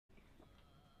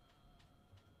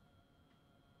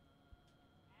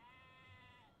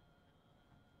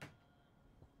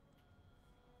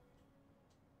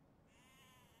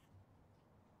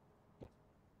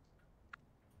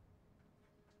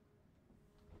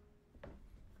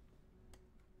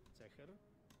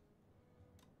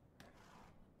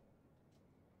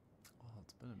Oh,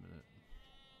 it's been a minute.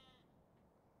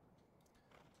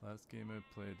 Last game I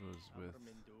played was with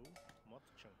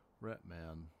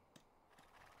Ratman.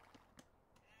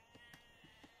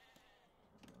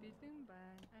 Бэлэн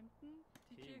байна.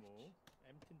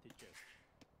 Амтэн тижээгч.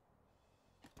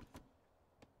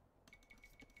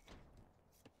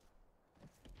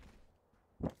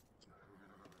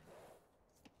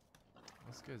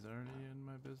 This guy's already in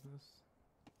my business.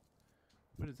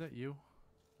 Wait, is that you?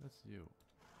 That's you.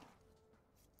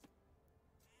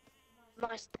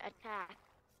 Must attack.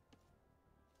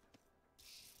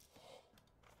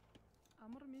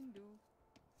 Амар минь дүү.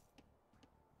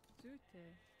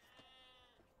 Зүйтэй.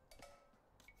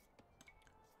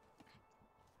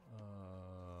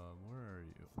 Where are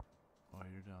you? Oh,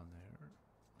 you're down there.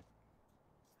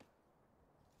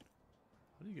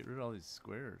 How do you get rid of all these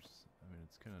squares? I mean,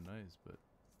 it's kind of nice, but...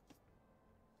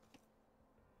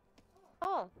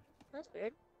 Oh, that's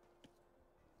weird.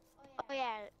 Oh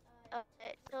yeah,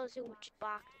 it tells you which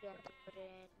box you have to put it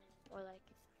in, or like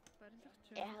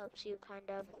Барилгач. it helps you kind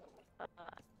of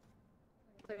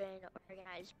put it in an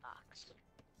organized box.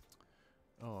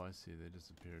 Oh, I see. They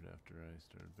disappeared after I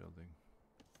started building.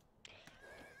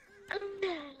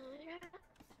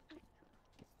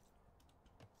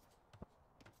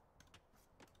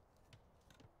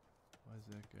 Why is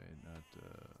that guy not,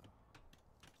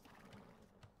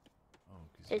 Oh,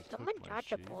 because Did someone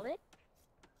dodge a bullet?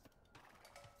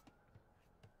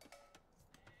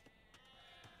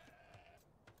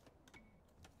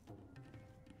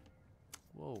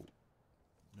 Whoa.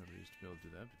 Never used to be able to do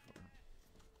that before.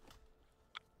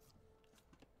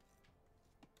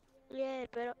 Yeah,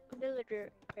 but a villager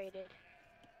traded.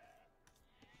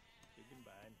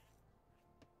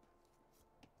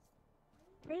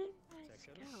 Where's my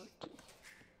scout?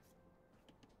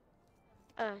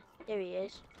 There he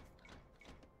is.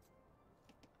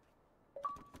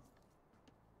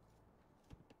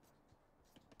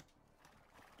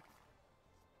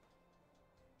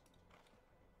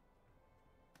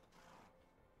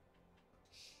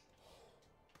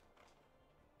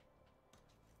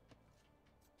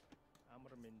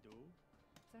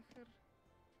 Захар.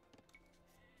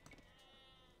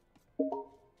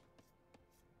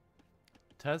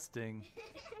 Testing.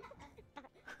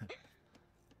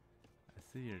 I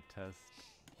see your test.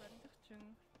 Барилгач.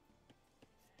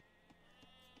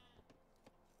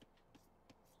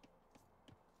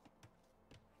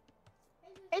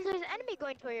 Hey, there's an enemy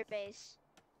going toward your base.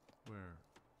 Where?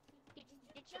 Did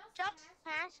you jump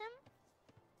past him?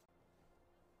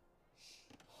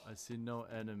 I see no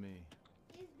enemy.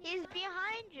 He's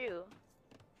behind you.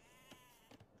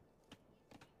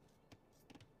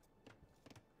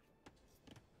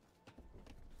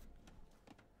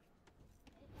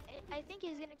 I think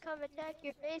he's gonna come attack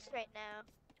your base right now.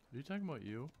 Are you talking about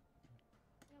you?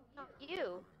 No,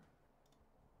 you.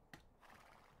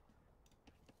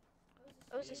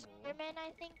 It was a Spider-Man,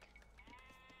 I think.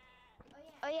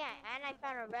 Oh yeah, and I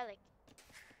found a relic.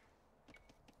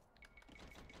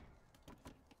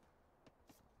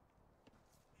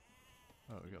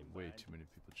 Oh, we got way too many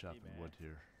people chopping wood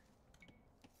here.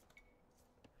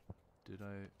 Did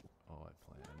I? Oh, I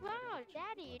planned. Wow,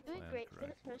 Daddy, you're doing Planned great for the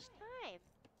correctly. first time.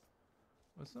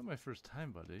 Well, it's not my first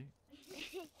time, buddy.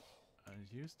 I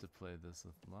used to play this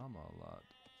with Mama a lot.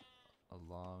 A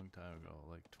long time ago,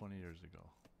 like 20 years ago.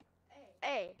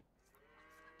 Hey.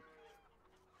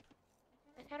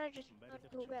 I kind of just found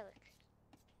two relics.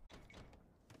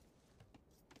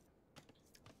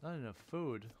 Not enough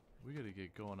food. We gotta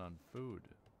get going on food.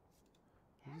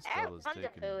 This I have fella's tons of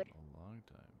taking food. a long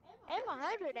time. I have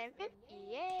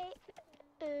 158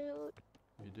 food.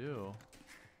 You do?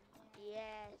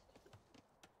 Yes.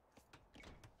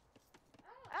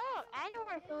 Oh, I know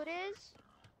where food is.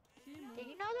 Did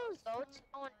you know those goats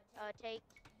don't take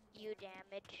you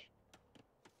damage?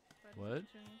 What?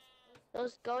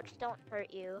 Those goats don't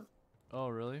hurt you. Oh,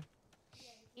 really?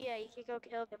 Yeah, you can go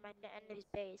kill them at the end of his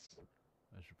base.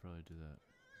 I should probably do that.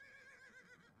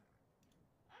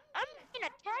 I'm being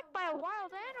attacked by a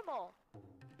wild animal.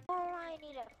 Oh, I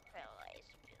need a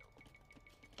fertilizer.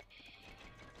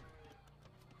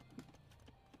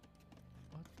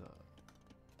 What the?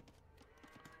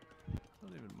 It's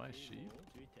not even my sheep.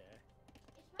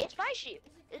 It's my sheep.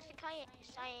 Is it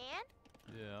cyan?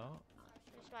 Yeah.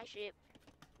 It's my sheep.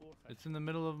 It's in the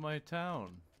middle of my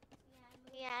town.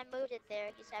 Yeah, I moved it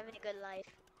there. He's having a good life.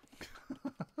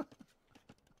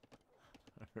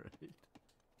 Alright.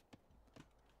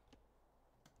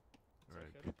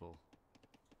 Alright, people.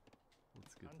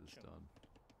 Let's get this done.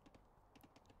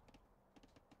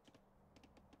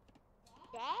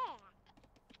 Yeah.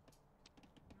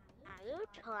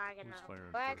 long Who's enough.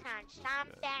 firing Work first? on This some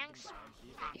guy. things.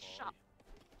 Shop.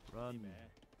 Run.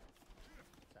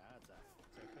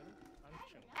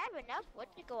 I have enough wood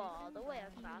to go all the way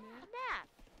across the map.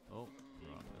 Oh,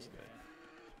 we're on this guy.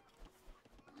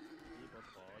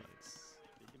 Nice.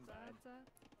 짜자.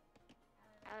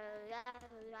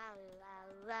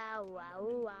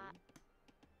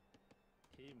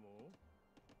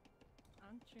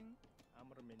 앙충.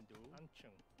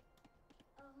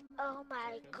 Oh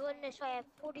my goodness, I have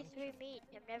 43 meat.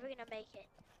 I'm never gonna make it.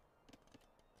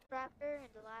 Raptor and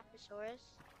the Dilophosaurus.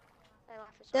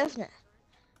 Definitely.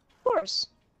 Of course.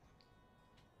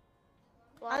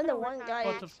 Well, I'm the gonna one work on guy-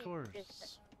 But that of soon, course.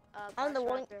 just, I'm the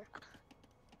one- Velociraptor.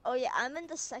 Oh yeah, I'm in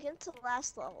the second to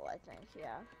last level, I think.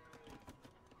 Yeah.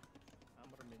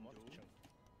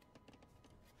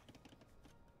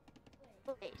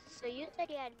 Wait, so you said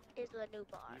you had Isla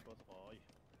Nublar.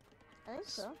 I think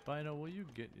so. Spino, will you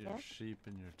get your Yeah. sheep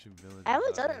and your 2 villagers? I haven't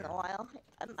out done it in here? a while.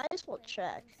 I might as well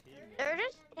check. They're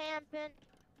just camping.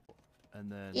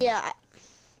 And then Yeah.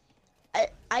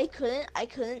 I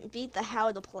couldn't beat the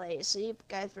how to play, so you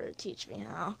guys better teach me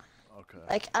how. okay,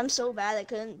 Like I'm so bad I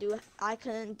couldn't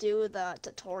do the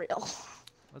tutorial.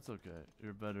 that's okay.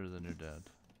 You're better than your dad.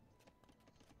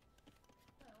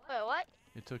 Wait, what?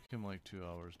 It took him like 2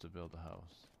 hours to build a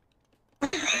house.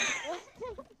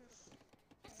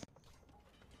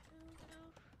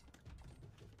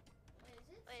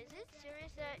 Wait, is it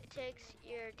serious that it takes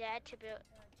your dad to build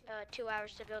 2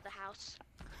 hours to build a house?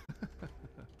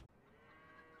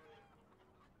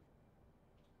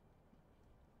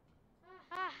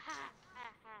 Ha ha ha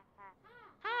ha ha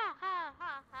ha ha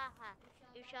ha ha ha.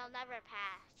 You shall never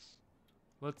pass.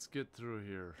 Let's get through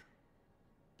here.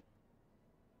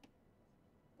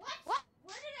 What?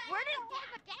 Where did I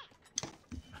have a gap?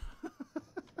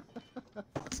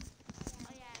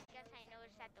 Oh yeah, I guess I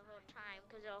noticed that the whole time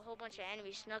because a whole bunch of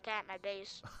enemies snuck at my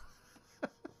base.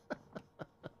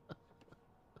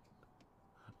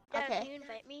 Dad, Okay. can you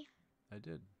invite me? I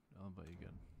did. I'll invite you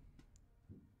again.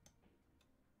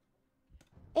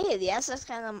 Hey, the Aztecs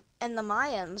and the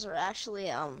Mayans are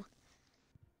actually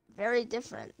very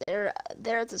different. They're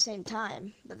at the same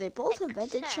time, but they both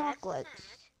invented Except- chocolate.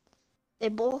 They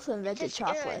both invented Just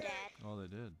era, chocolate. Dad. Oh, they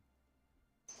did.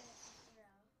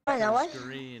 I know what? First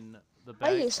green. The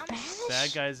Are you bad, Spanish?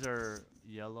 bad guys are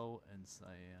yellow and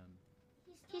cyan.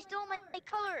 He stole my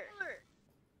color.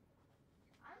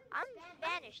 I'm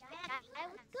Spanish. That guy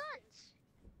with guns.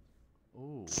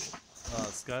 Ooh.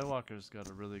 Skywalker's got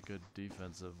a really good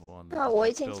defensive one. Not that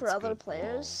waiting builds for other good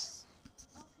players.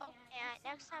 walls. Yeah,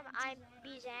 next time I'm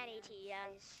Bizani to you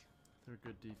guys. They're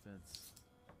good defense.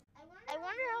 I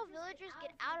wonder how villagers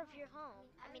get out of your home.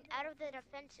 I mean, out of the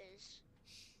defenses.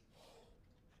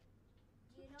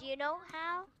 Do you know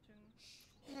how?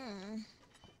 중.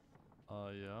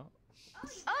 Yeah.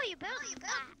 Oh, you built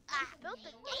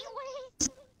the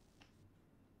gateway.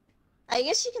 I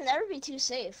guess you can never be too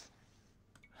safe.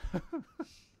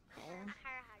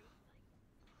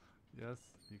 Yes,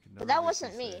 you can. But never that be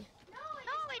wasn't too me. safe. No,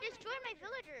 I destroyed my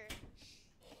villager.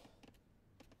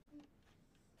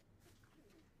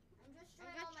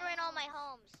 I'm destroying all my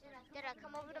homes. Dada,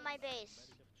 come over to my base.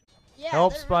 Yeah,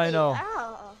 Help, they're really- Spino.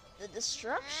 Ow, the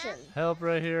destruction. Help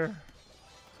right here.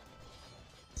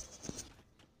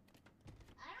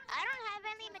 I don't have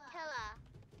any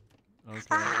Matilla. Okay.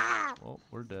 Ah! Well,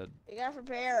 we're dead. You gotta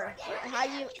prepare. How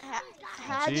do you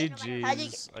how do you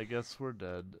GG's. I guess we're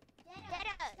dead. Dada,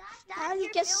 stop how do you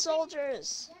your get building.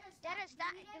 soldiers? Dada,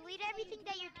 stop. Delete everything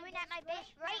that you're doing at my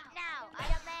base right now. I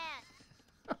demand.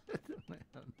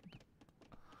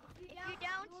 If you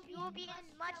don't, you will be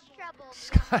in much trouble.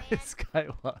 Sky man.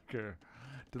 Skywalker.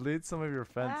 Delete some of your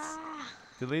fence. Ah,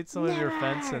 Delete some of your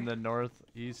fence in never. the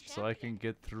northeast so I can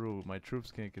get through. My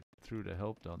troops can't get through to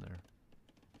help down there.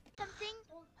 Something.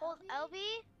 Hold LB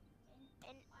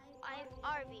and I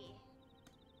RB.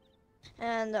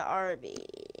 and the RB.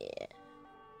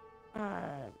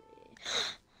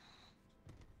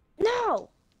 No!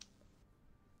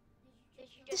 Did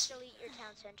you just delete your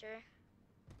town center?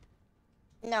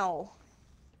 No.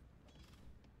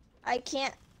 I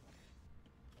can't.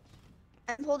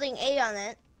 I'm holding A on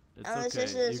it. It's Unless okay.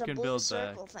 this is You a can blue build back.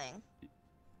 circle thing.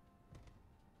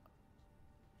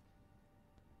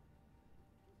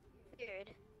 Weird.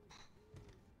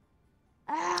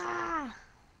 Ah!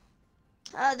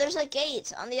 There's a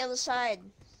gate on the other side.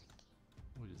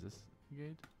 What is this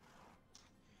gate?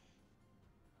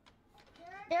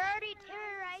 They're already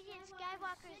terrorizing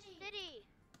Skywalker City.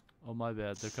 Oh my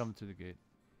bad. They're coming to the gate.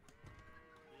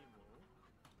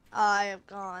 I have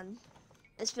gone.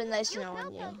 It's been nice You knowing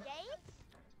built you. the gate?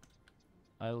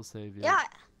 I will save you. Yeah.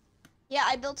 Yeah,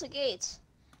 I built a gate.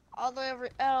 All the way over.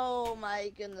 Oh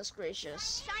my goodness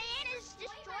gracious. Cheyenne has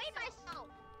destroyed myself.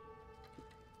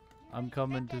 I'm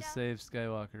coming to save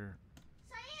Skywalker.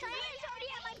 Cheyenne's already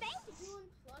at my base. You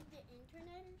unplug the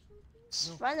internet or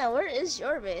something? Spino, where is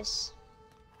your base?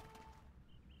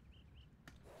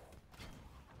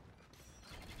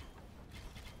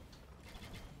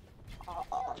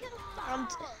 Oh,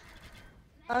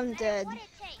 I'm dead. What it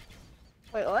takes.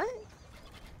 Wait, what?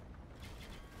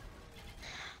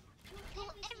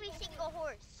 Kill every single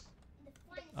horse.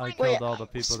 I Wait, killed all the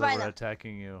people that were Spino.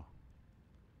 attacking you.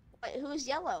 Wait, who's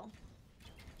yellow?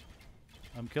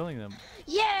 I'm killing them.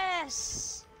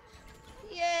 Yes!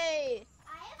 Yay!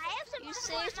 I have some You more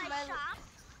saved in my- shop.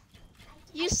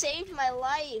 You saved my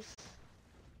life.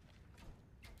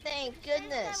 Thank Saved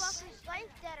goodness. Skywalker's life,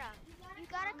 Dara. You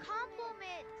got a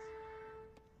compliment.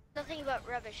 Nothing but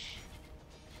rubbish.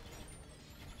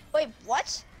 Wait,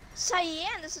 what?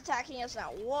 Cyan is attacking us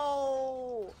now.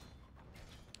 Whoa.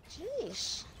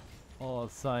 Jeez. Oh,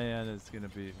 Cyan is gonna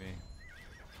beat me.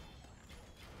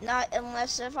 Not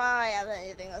unless if I have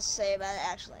anything to say about it.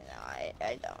 Actually, no,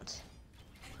 I don't.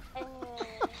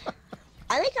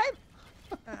 I think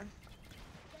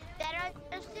Dara,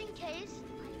 just in case,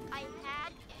 I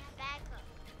had a backup.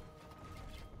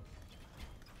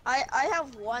 I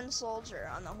have one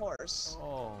soldier on the horse.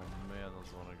 Oh man,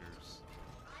 those onagers.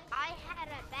 I had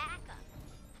a backup.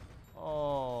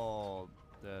 Oh,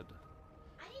 dead.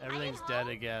 Everything's dead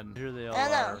again. Here they all I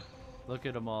know. are. Look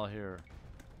at them all here.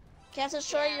 Captain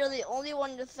Troy, you're the only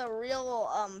one with the real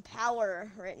power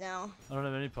right now. I don't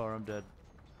have any power. I'm dead.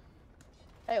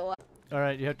 Wait, what? All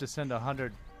right, you have to send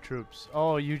 100 troops.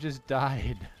 Oh, you just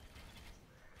died.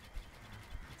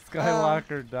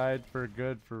 Skywalker died for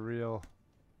good, for real.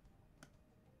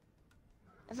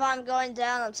 If I'm going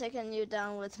down, I'm taking you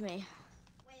down with me.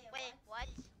 Wait, what?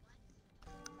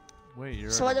 Wait, you're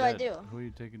So what already do I dead. do? Who are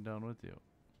you taking down with you?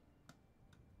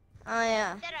 Oh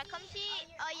yeah. Dara, come see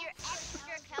your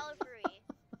extra cavalry.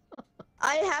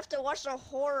 I have to watch the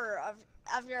horror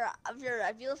of your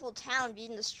beautiful town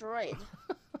being destroyed.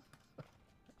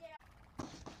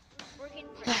 Working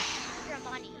for extra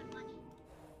money.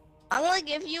 I'm gonna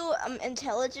give you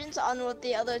intelligence on what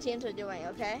the other teams are doing,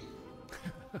 okay?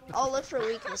 I'll look for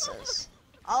weaknesses.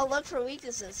 I'll look for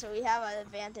weaknesses so we have an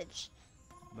advantage.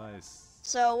 Nice.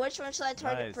 So which one should I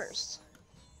target Nice. first?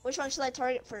 Which one should I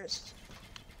target first?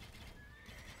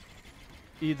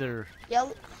 Either.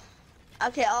 Yellow.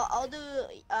 Okay, I'll do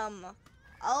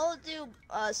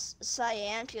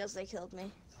cyan because they killed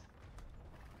me.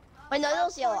 Wait, no, that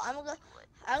was yellow.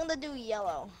 I'm gonna do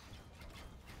yellow.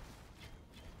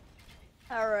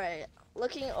 All right,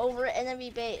 looking over enemy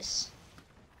base.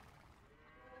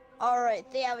 All right,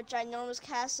 they have a ginormous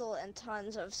castle and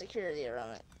tons of security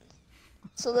around it.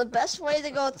 So the best way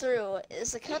to go through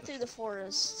is to cut through the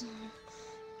forest.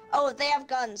 Oh, they have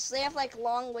guns. They have like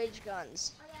long-range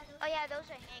guns. Oh yeah, those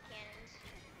are hand cannons.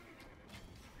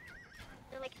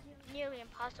 They're like nearly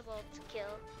impossible to kill.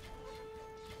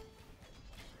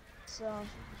 So I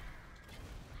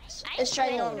it's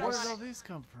ain't Oh, playing where ginormous. did all these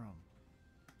come from?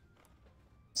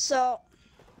 So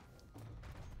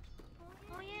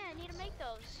Oh yeah, I need to make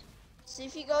those.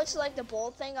 if you go to like the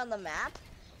bold thing on the map,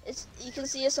 you can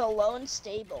see it's a lone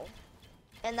stable,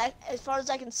 and that, as far as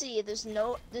I can see, there's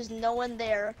no one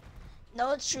there,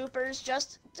 no troopers,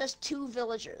 just two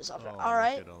villagers. Oh, All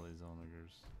right. Look at all these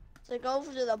onagers. So go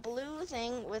over to the blue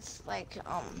thing with like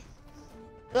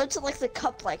go to like the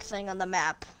cup like thing on the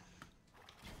map.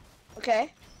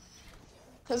 Okay.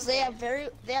 Because they have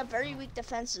very weak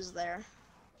defenses there.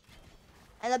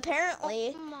 And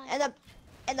apparently, Oh my.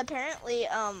 and apparently,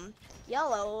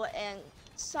 Yellow and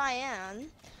Cyan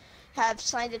have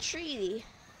signed a treaty.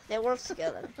 They work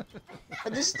together.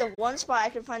 But this is the one spot I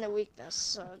can find a weakness,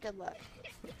 so good luck.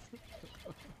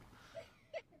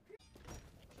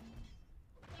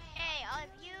 Hey, all of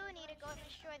you need to go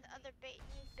destroy the other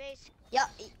base. Yeah,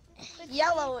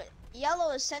 Yellow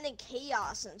is sending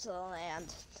chaos into the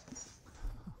land.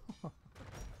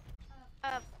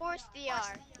 Of course they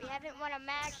are. We haven't won a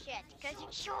match yet because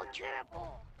it's so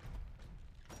terrible.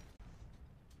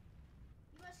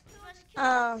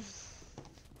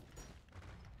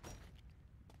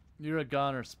 You're a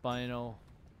goner, Spino.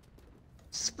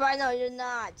 Spino, you're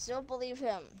not. Don't believe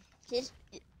him.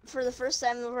 For the first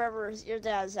time ever, your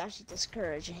dad is actually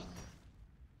discouraging.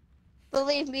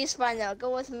 Believe me, Spino.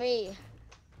 Go with me.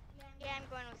 Yeah, I'm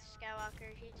going with Skywalker.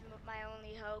 He's my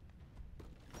only hope.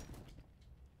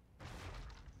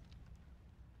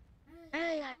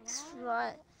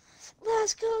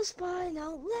 Let's go,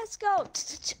 Spino. Let's go.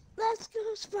 Let's go,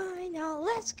 Spino.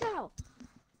 Let's go.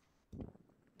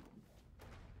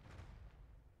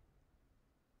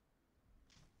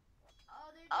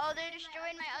 Oh, they're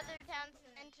destroying my other town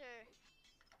center.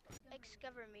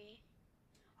 Discover me.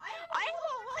 I have a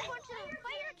whole bunch of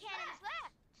fire cannons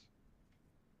left.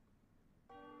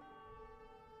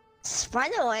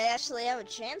 Spino might actually have a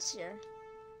chance here.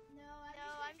 No, No,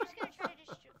 I'm just gonna try to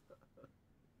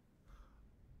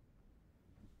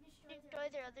destroy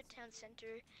their other town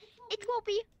center. It will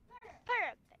be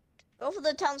perfect. Go for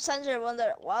the town center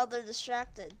while they're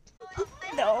distracted.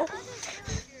 There's No. other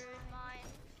villager in mine.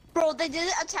 Bro, they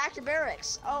didn't attack the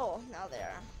barracks. Oh, now they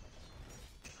are.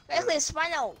 Basically,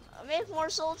 Spino, make more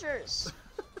soldiers.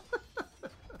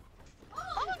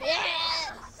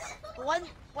 Yes! One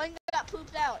got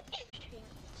pooped out.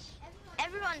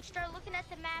 Everyone, start looking at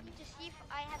the map to see if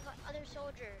I have another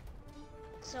soldier.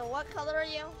 So what color are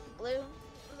you? Blue?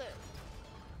 Blue.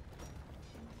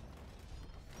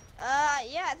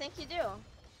 Yeah, I think you do.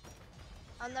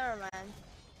 Oh, never mind.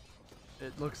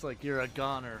 It looks like you're a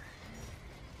goner.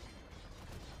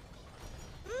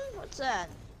 What's that?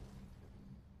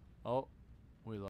 Oh,